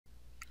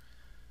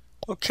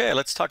Okay,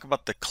 let's talk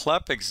about the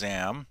CLEP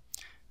exam,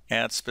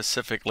 and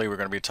specifically we're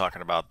going to be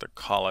talking about the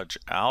College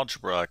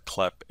Algebra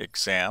CLEP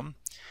exam.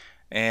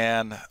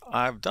 And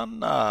I've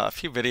done a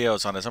few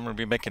videos on this. I'm going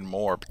to be making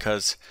more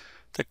because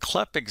the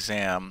CLEP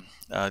exam,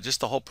 just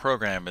the whole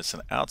program, is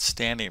an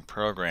outstanding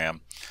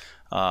program.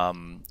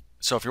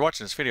 So if you're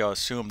watching this video,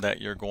 assume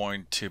that you're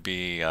going to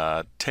be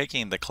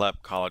taking the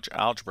CLEP College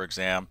Algebra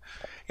exam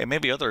and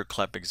maybe other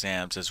CLEP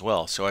exams as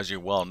well. So as you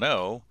well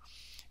know,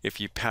 if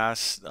you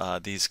pass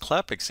these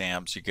CLEP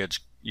exams, you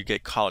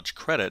get college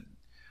credit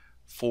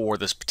for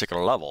this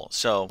particular level.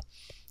 So,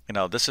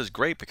 this is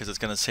great because it's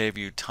going to save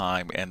you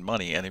time and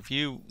money. And if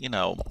you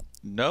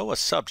know a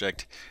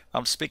subject,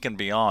 I'm speaking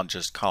beyond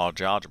just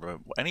college algebra,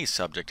 any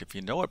subject, if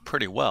you know it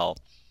pretty well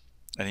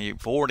and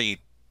you've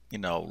already,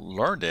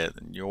 learned it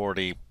and you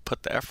already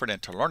put the effort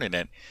into learning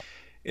it,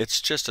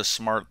 it's just a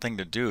smart thing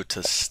to do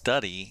to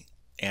study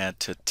and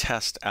to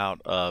test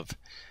out of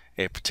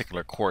a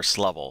particular course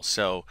level.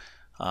 So,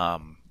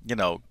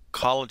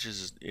 college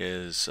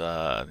is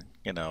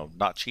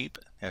not cheap,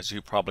 as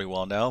you probably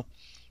well know.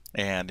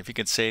 And if you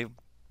can save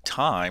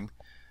time,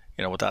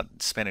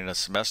 without spending a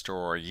semester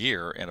or a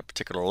year in a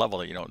particular level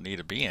that you don't need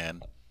to be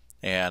in,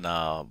 and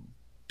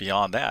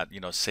beyond that,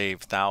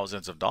 save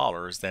thousands of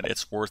dollars, then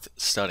it's worth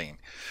studying.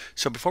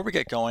 So before we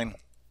get going,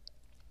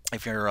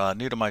 if you're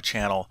new to my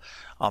channel,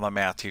 I'm a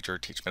math teacher,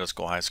 teach middle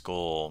school, high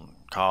school,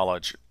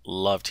 college,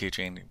 love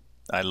teaching.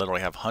 I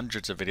literally have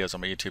hundreds of videos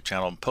on my YouTube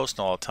channel and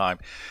posting all the time,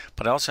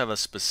 but I also have a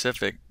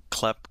specific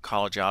CLEP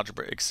College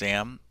Algebra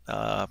exam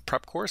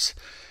prep course.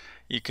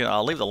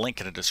 I'll leave the link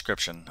in the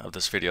description of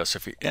this video. So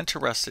if you're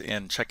interested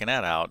in checking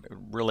that out, it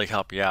would really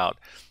help you out.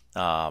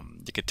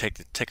 You could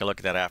take a look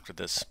at that after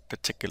this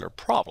particular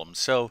problem.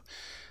 So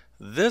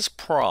this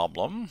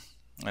problem,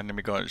 and let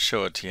me go and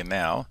show it to you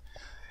now,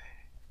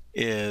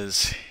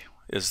 is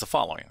the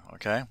following.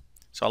 Okay,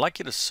 so I'd like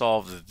you to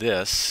solve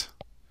this,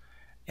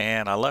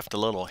 and I left a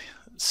little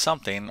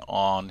something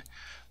on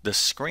the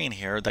screen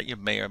here that you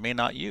may or may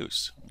not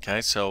use.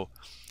 Okay, so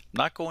I'm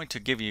not going to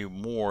give you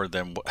more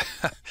than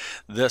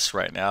this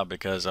right now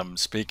because I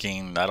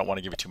don't want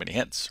to give you too many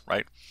hints,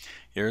 right?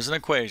 Here's an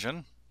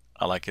equation.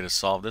 I'd like you to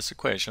solve this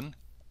equation,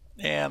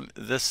 and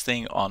this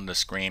thing on the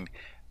screen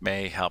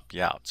may help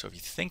you out. So if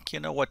you think you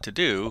know what to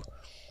do,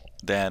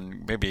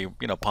 then maybe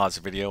pause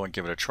the video and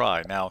give it a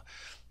try. Now,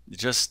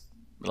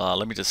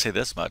 let me just say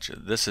this much: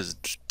 this is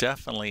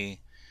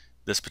definitely,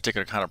 this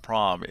particular kind of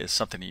problem is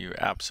something you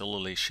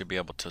absolutely should be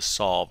able to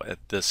solve at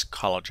this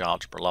college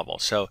algebra level.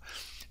 So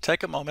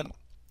take a moment,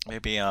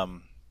 maybe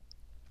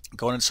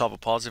go in and solve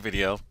it, pause the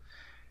video.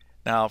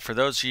 Now, for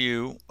those of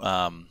you,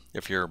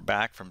 if you're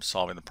back from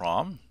solving the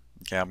problem,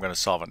 okay, I'm going to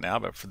solve it now,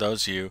 but for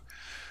those of you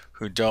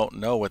who don't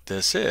know what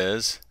this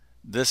is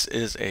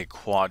a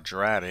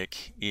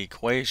quadratic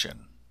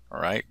equation. All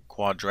right,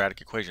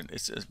 quadratic equation.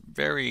 It's a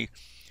very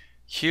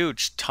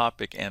huge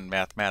topic in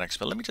mathematics,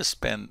 but let me just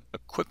spend a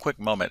quick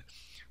moment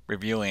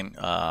reviewing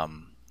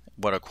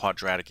what a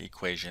quadratic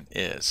equation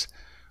is.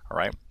 All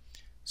right,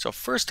 so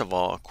first of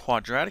all, a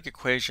quadratic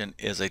equation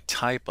is a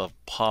type of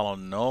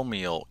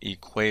polynomial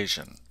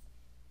equation.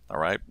 All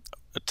right,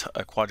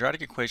 a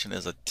quadratic equation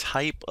is a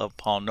type of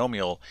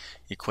polynomial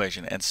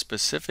equation, and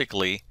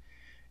specifically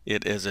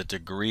it is a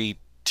degree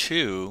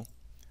 2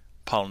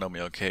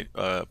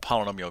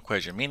 polynomial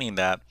equation, meaning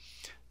that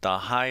the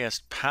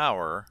highest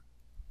power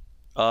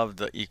of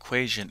the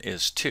equation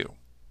is 2.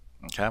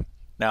 Okay,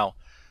 now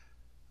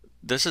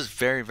this is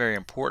very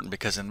important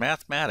because in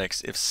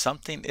mathematics, if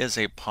something is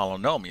a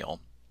polynomial,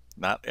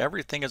 not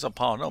everything is a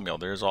polynomial.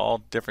 There's all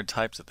different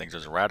types of things.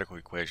 There's radical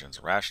equations,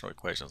 rational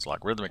equations,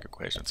 logarithmic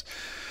equations,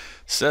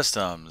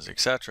 systems,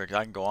 etc.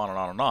 I can go on and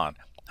on and on.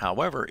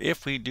 However,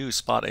 if we do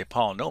spot a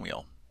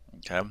polynomial,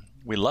 okay,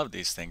 we love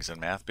these things in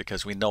math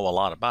because we know a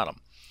lot about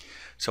them.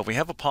 So if we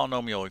have a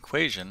polynomial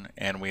equation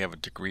and we have a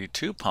degree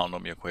 2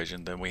 polynomial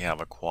equation, then we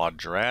have a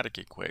quadratic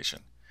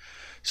equation.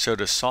 So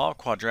to solve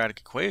quadratic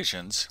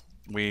equations,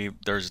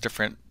 there's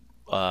different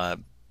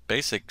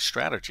basic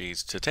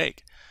strategies to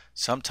take.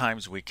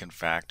 Sometimes we can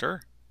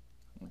factor,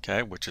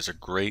 okay, which is a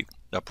great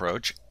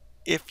approach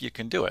if you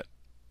can do it.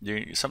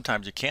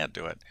 Sometimes you can't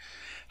do it.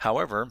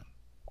 However,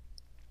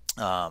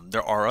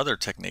 there are other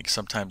techniques.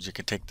 Sometimes you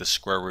can take the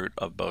square root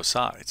of both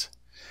sides.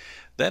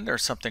 Then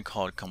there's something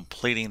called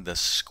completing the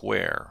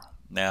square.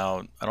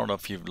 Now, I don't know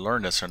if you've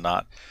learned this or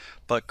not,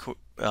 but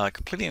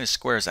completing the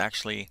square is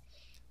actually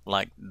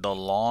like the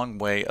long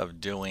way of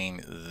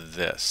doing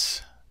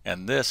this.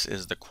 And this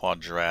is the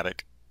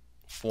quadratic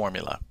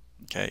formula.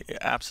 Okay,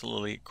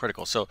 absolutely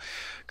critical. So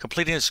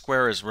completing a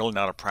square is really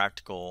not a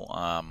practical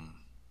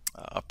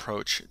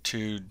approach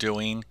to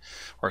doing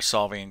or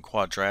solving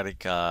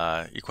quadratic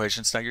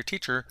equations. Now, your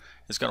teacher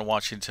is going to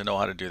want you to know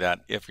how to do that.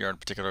 If you're in a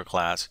particular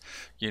class,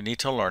 you need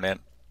to learn it.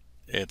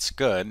 It's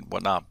good,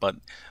 whatnot, but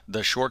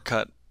the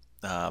shortcut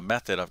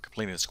method of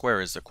completing the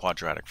square is the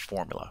quadratic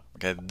formula.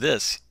 Okay,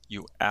 this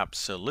you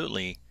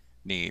absolutely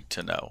need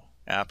to know.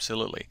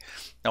 Absolutely.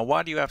 Now,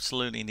 why do you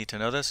absolutely need to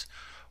know this?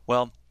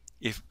 Well,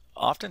 if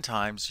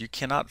oftentimes you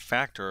cannot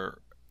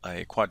factor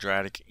a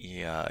quadratic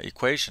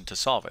equation to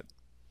solve it.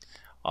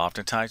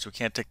 Oftentimes we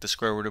can't take the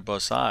square root of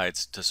both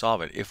sides to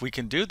solve it. If we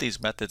can do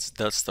these methods,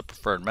 that's the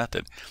preferred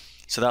method.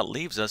 So that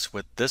leaves us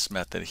with this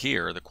method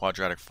here, the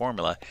quadratic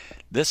formula.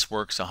 This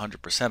works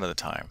 100% of the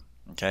time.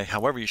 Okay.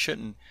 However, you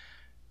shouldn't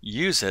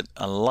use it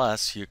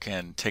unless you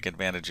can take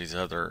advantage of these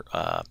other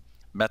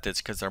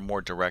methods because they're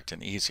more direct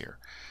and easier.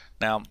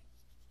 Now,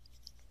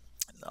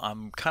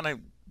 I'm kind of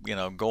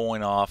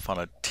going off on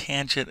a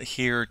tangent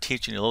here,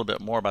 teaching you a little bit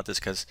more about this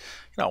because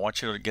I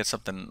want you to get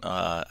something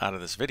out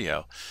of this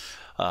video.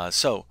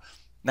 So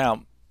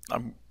now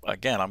I'm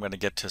going to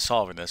get to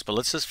solving this, but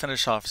let's just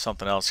finish off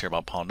something else here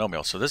about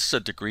polynomials. So this is a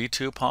degree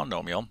 2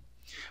 polynomial,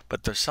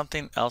 but there's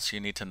something else you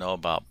need to know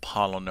about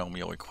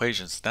polynomial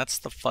equations. That's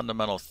the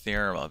fundamental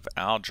theorem of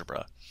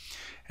algebra,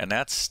 and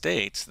that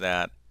states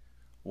that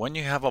when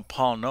you have a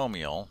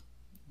polynomial,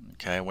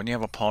 when you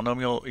have a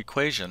polynomial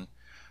equation,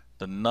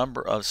 the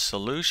number of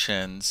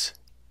solutions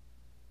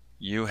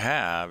you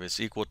have is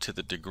equal to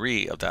the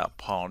degree of that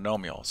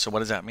polynomial. So what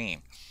does that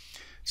mean?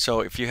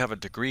 So if you have a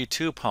degree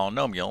 2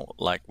 polynomial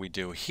like we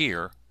do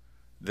here,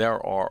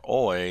 there are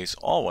always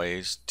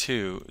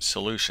 2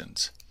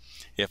 solutions.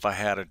 If I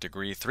had a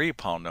degree 3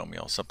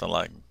 polynomial, something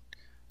like,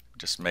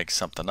 just make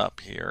something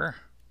up here.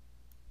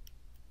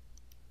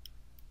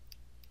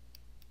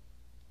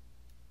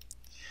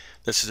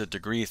 This is a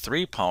degree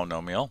 3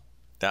 polynomial.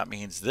 That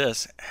means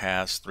this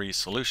has 3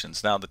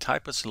 solutions. Now the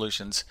type of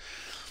solutions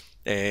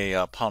a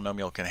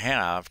polynomial can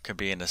have could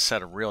be in a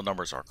set of real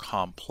numbers or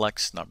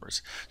complex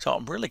numbers. So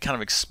I'm really kind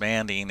of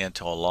expanding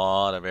into a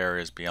lot of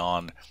areas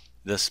beyond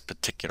this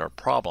particular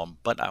problem,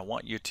 but I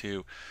want you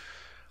to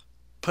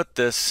put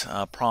this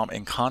problem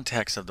in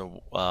context of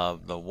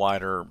the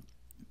wider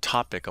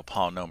topic of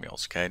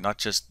polynomials. Okay, not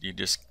just, you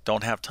just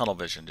don't have tunnel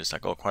vision, just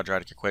like, oh,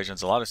 quadratic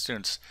equations. A lot of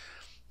students,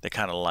 they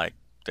kind of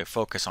they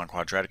focus on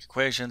quadratic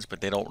equations, but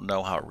they don't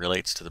know how it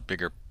relates to the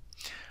bigger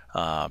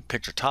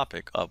picture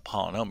topic of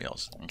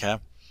polynomials. Okay,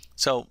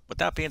 so with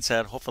that being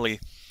said, hopefully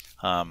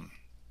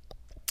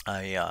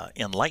I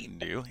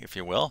enlightened you, if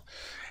you will.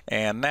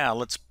 And now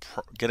let's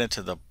get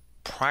into the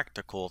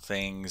practical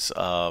things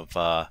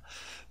of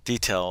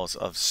details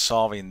of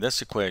solving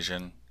this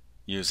equation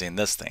using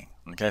this thing.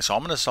 Okay, so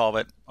I'm going to solve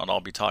it, and I'll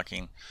be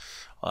talking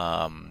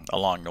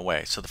along the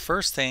way. So the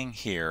first thing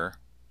here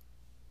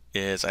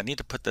is I need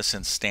to put this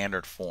in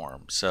standard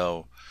form.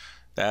 So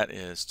that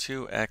is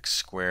 2x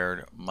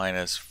squared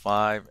minus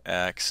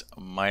 5x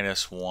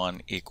minus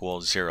 1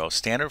 equals 0.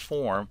 Standard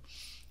form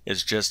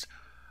is just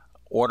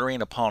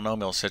ordering a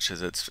polynomial such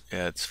as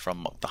it's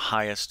from the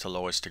highest to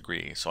lowest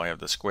degree. So I have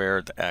the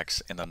square, the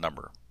x, and a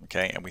number.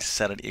 Okay, and we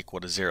set it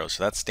equal to 0.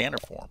 So that's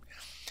standard form.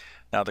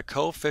 Now the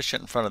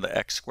coefficient in front of the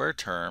x squared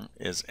term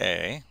is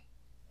a.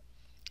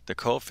 The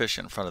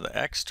coefficient in front of the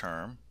x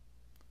term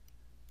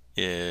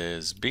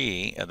is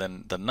b, and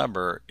then the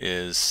number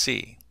is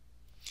c.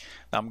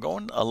 Now I'm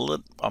going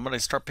to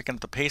start picking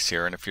up the pace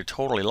here, and if you're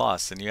totally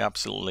lost, then you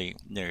absolutely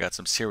got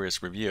some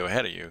serious review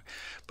ahead of you.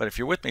 But if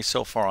you're with me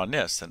so far on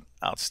this, then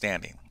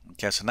outstanding.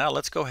 Okay, so now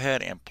let's go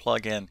ahead and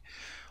plug in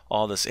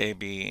all this a,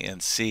 b,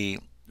 and c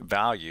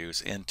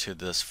values into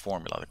this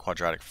formula, the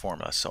quadratic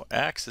formula. So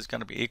x is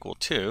going to be equal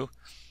to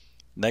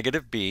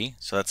negative b,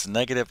 so that's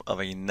negative of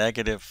a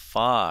negative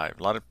 5.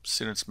 A lot of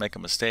students make a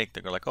mistake.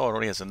 They go like, oh, it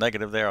already has a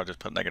negative there, I'll just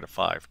put negative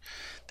 5.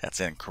 That's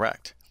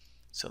incorrect.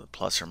 So the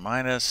plus or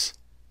minus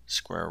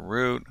square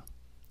root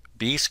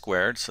b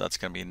squared, so that's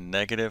going to be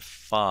negative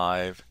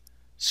 5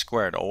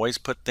 squared. Always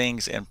put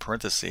things in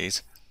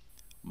parentheses,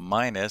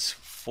 minus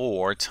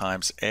 4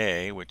 times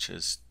a, which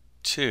is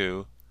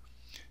 2,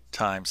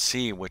 times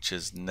c, which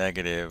is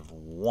negative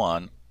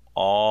 1,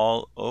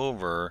 all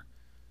over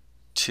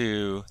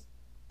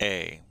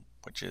 2a,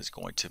 which is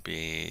going to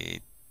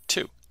be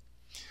 2.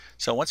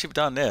 So once you've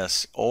done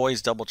this,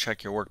 always double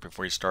check your work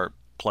before you start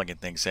plugging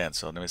things in.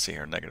 So let me see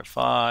here, negative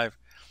 5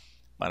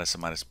 minus a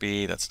minus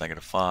b, that's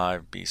negative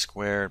 5, b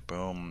squared,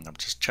 boom. I'm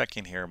just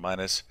checking here,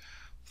 minus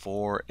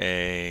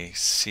 4a,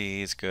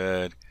 c is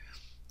good,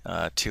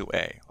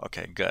 2a.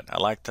 Okay, good. I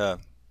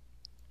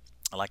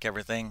like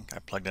everything. I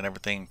plugged in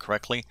everything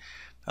correctly.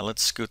 Now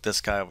let's scoot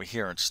this guy over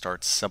here and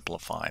start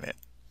simplifying it.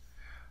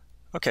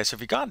 Okay, so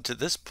if you've gotten to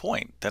this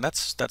point, then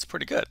that's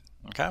pretty good.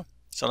 Okay,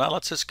 so now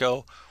let's just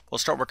go, we'll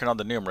start working on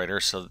the numerator.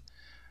 So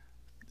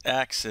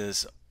x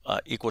is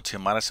equal to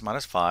minus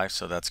 5,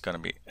 so that's going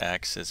to be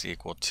x is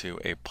equal to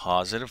a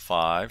positive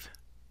 5.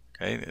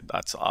 Okay,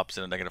 that's the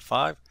opposite of negative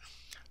 5,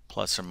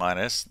 plus or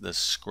minus the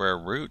square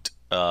root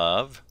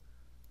of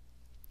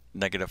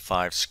negative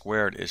 5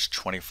 squared is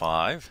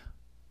 25.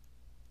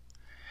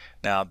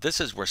 Now this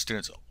is where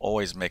students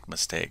always make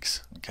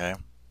mistakes. Okay,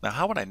 now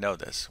how would I know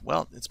this?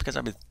 Well, it's because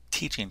I've been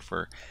teaching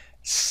for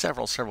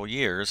several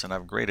years, and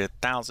I've graded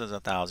thousands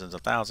and thousands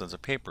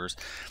of papers,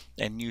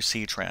 and you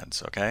see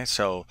trends. Okay,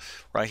 so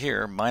right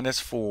here,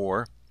 minus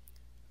 4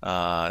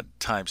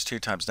 times 2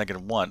 times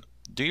negative 1.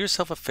 Do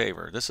yourself a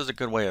favor. This is a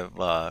good way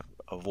of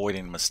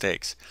avoiding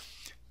mistakes.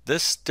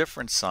 This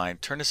difference sign,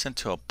 turn this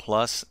into a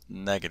plus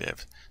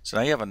negative. So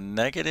now you have a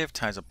negative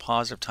times a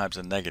positive times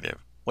a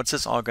negative. What's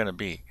this all going to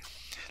be?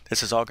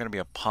 This is all going to be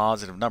a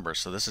positive number,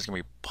 so this is going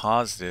to be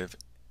positive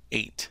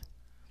 8.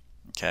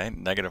 Okay,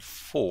 negative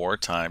 4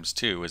 times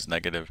 2 is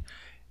negative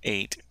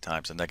 8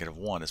 times a negative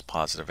 1 is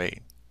positive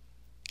 8.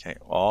 Okay,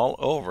 all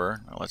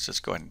over, now let's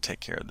just go ahead and take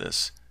care of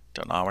this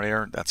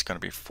denominator. That's going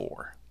to be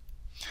 4.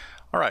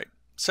 All right,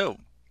 so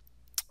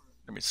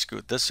let me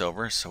scoot this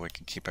over so we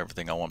can keep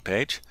everything on one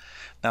page.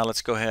 Now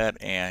let's go ahead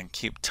and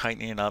keep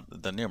tightening up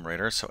the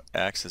numerator. So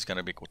x is going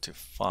to be equal to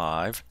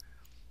 5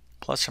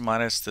 plus or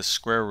minus the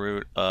square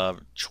root of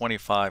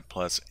 25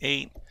 plus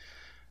 8.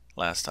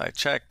 Last I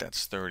checked,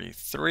 that's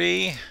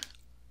 33.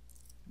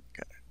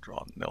 Gotta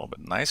draw it a little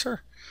bit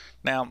nicer.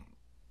 Now,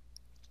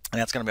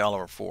 that's going to be all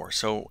over 4.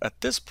 So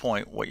at this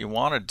point, what you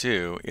want to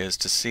do is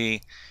to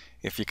see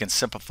if you can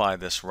simplify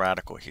this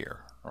radical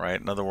here.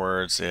 Right? In other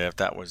words, if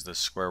that was the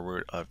square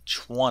root of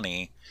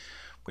 20,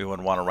 we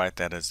would want to write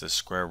that as the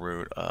square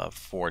root of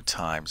 4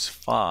 times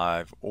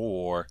 5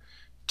 or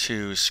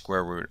 2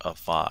 square root of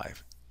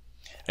 5.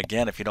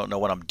 Again, if you don't know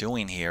what I'm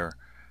doing here,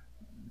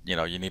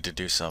 you need to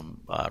do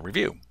some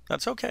review.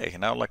 That's okay.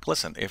 Now,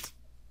 listen, if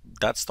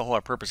that's the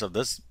whole purpose of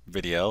this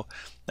video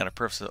and a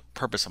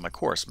purpose of my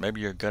course,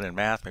 maybe you're good in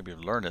math, maybe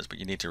you've learned this, but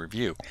you need to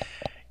review.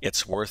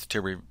 It's worth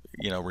to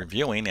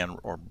reviewing and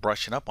or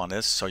brushing up on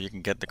this so you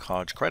can get the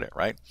college credit,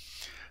 right?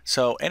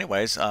 So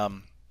anyways,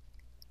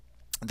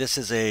 this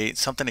is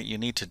something that you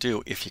need to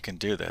do if you can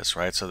do this,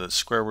 right? So the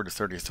square root of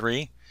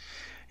 33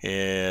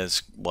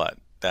 is what?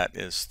 That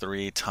is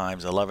 3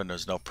 times 11.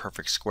 There's no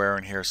perfect square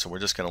in here, so we're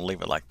just going to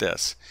leave it like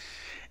this.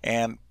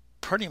 And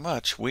pretty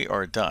much we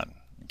are done.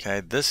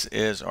 Okay, this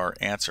is our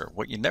answer.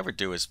 What you never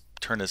do is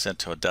turn this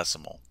into a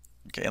decimal.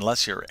 Okay,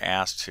 unless you're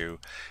asked to,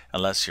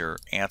 unless your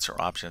answer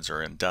options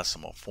are in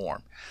decimal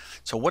form.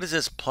 So what does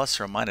this plus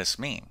or minus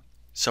mean?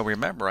 So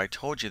remember, I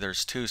told you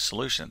there's two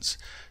solutions.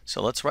 So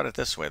let's write it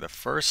this way. The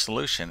first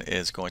solution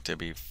is going to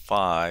be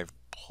 5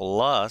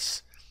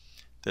 plus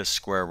the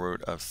square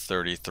root of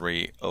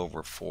 33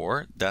 over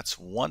 4. That's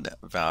one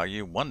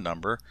value, one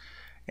number.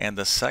 And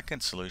the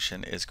second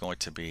solution is going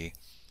to be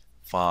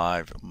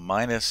 5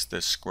 minus the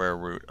square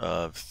root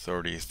of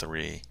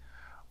 33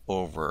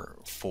 over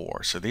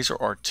 4. So these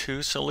are our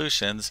two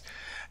solutions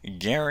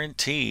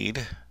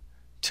guaranteed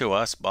to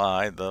us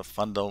by the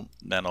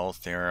fundamental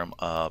theorem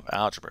of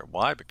algebra.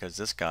 Why? Because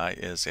this guy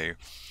is a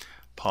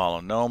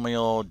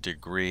polynomial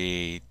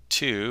degree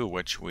 2,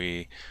 which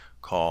we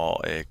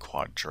call a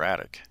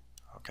quadratic.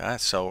 Okay,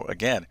 so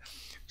again,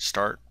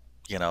 start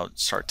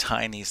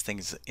tying these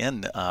things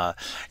in,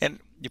 and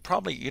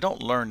you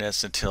don't learn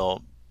this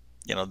until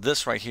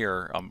this right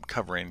here I'm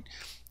covering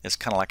is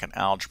kind of like an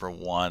algebra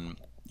 1,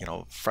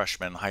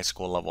 freshman high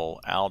school level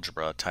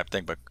algebra type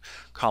thing, but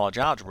college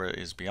algebra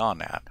is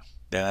beyond that.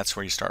 Then that's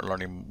where you start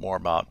learning more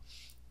about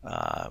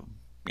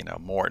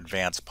more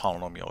advanced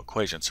polynomial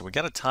equations. So we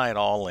got to tie it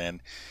all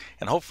in,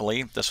 and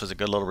hopefully this was a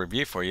good little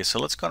review for you. So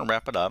let's go and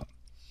wrap it up.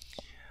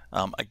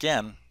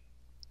 Again,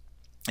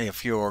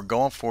 if you're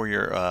going for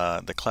your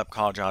the CLEP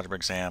college algebra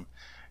exam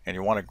and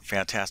you want a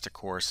fantastic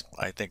course,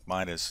 I think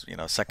mine is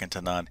second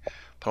to none.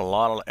 Put a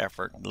lot of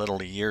effort,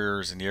 literally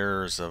years and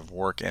years of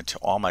work into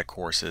all my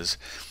courses,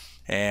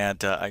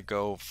 and I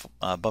go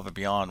above and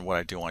beyond what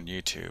I do on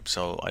YouTube.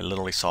 So I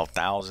literally solve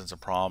thousands of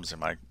problems, and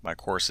my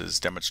courses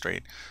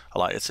demonstrate a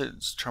lot. It's a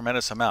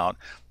tremendous amount,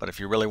 but if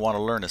you really want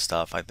to learn this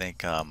stuff, I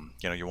think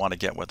you want to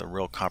get with a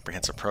real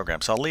comprehensive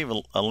program. So I'll leave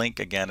a link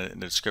again in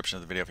the description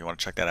of the video if you want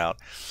to check that out.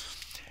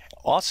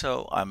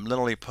 Also, I'm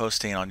literally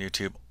posting on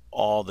YouTube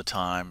all the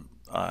time.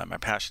 My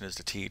passion is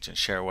to teach and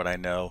share what I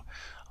know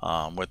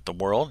with the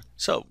world.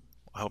 So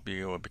I hope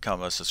you will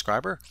become a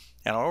subscriber.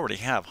 And I already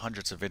have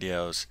hundreds of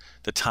videos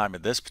the time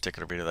of this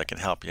particular video that can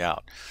help you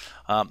out.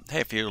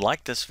 Hey, if you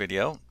like this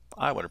video,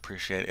 I would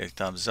appreciate a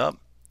thumbs up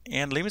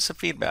and leave me some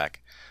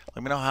feedback.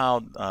 Let me know how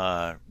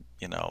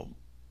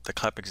the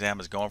CLEP exam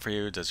is going for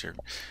you. Does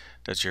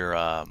your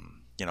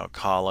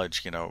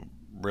college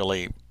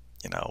really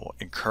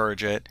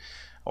encourage it?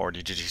 Or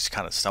did you just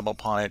kind of stumble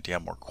upon it? Do you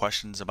have more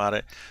questions about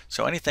it?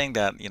 So anything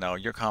that,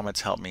 your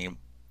comments help me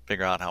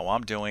figure out how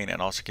I'm doing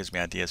and also gives me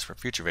ideas for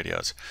future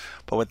videos.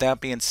 But with that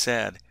being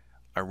said,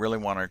 I really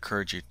want to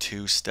encourage you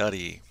to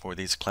study for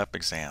these CLEP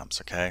exams,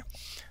 okay?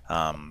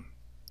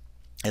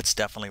 It's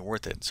definitely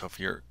worth it. So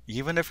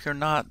even if you're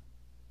not,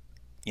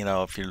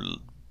 if you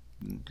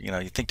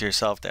think to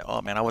yourself that,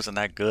 oh man, I wasn't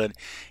that good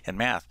in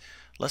math.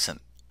 Listen,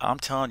 I'm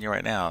telling you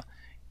right now,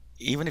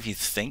 even if you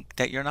think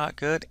that you're not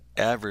good,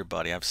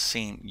 everybody I've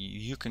seen,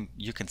 you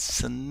can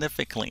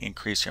significantly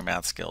increase your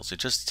math skills. It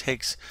just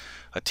takes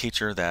a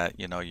teacher that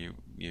you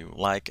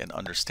like and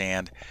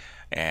understand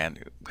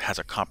and has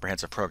a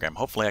comprehensive program.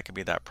 Hopefully I can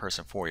be that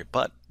person for you.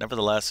 But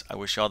nevertheless, I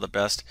wish you all the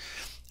best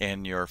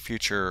in your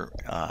future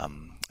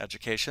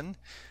education,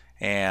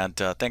 and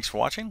thanks for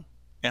watching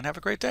and have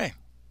a great day.